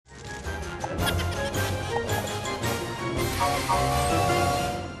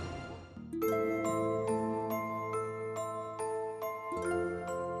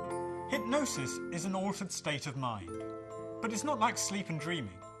Hypnosis is an altered state of mind, but it's not like sleep and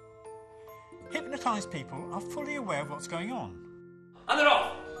dreaming. Hypnotised people are fully aware of what's going on. And they're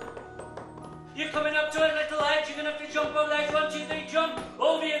off! You're coming up to a little edge, you're going to have to jump over there, 1, 2, 3, jump!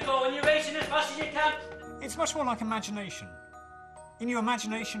 Over you go, and you're racing as fast as you can. It's much more like imagination. In your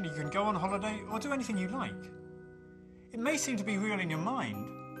imagination, you can go on holiday or do anything you like. It may seem to be real in your mind,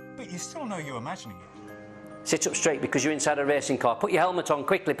 but you still know you're imagining it. Sit up straight because you're inside a racing car. Put your helmet on,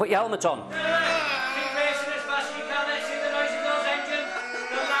 quickly, put your helmet on. Keep racing as fast as you can, let's see the noise of those engines.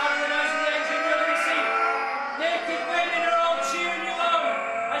 The louder the noise of the engine, you're going to see naked women are all cheering you on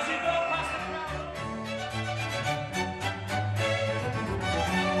as you go past the crowd.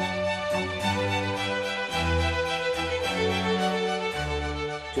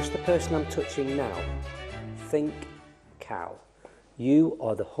 Just the person I'm touching now. Think cow. You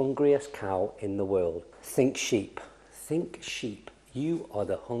are the hungriest cow in the world. Think sheep. Think sheep. You are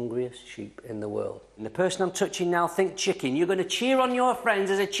the hungriest sheep in the world. And the person I'm touching now, think chicken. You're going to cheer on your friends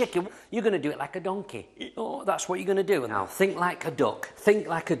as a chicken. You're going to do it like a donkey. Oh, that's what you're going to do. Now, think like a duck. Think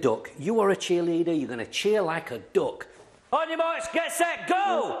like a duck. You are a cheerleader. You're going to cheer like a duck. On your marks, get set,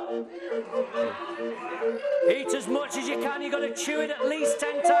 go! Eat as much as you can. You've got to chew it at least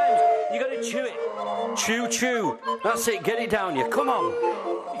 10 times. You've got to chew it. Chew, chew. That's it, get it down you. Come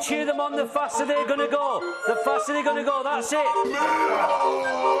on. Cheer them on, the faster they're going to go. The faster they're going to go, that's it.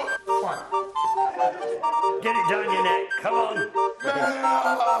 Get it down your neck, come on.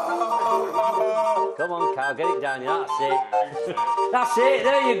 Come on, cow, get it down you, that's it. That's it,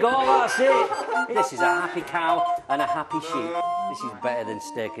 there you go, that's it. This is a happy cow and a happy sheep. This is better than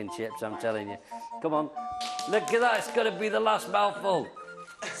steak and chips, I'm telling you. Come on, look at that, it's got to be the last mouthful.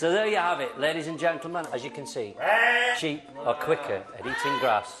 So there you have it, ladies and gentlemen. As you can see, sheep are quicker at eating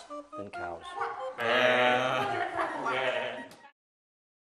grass than cows.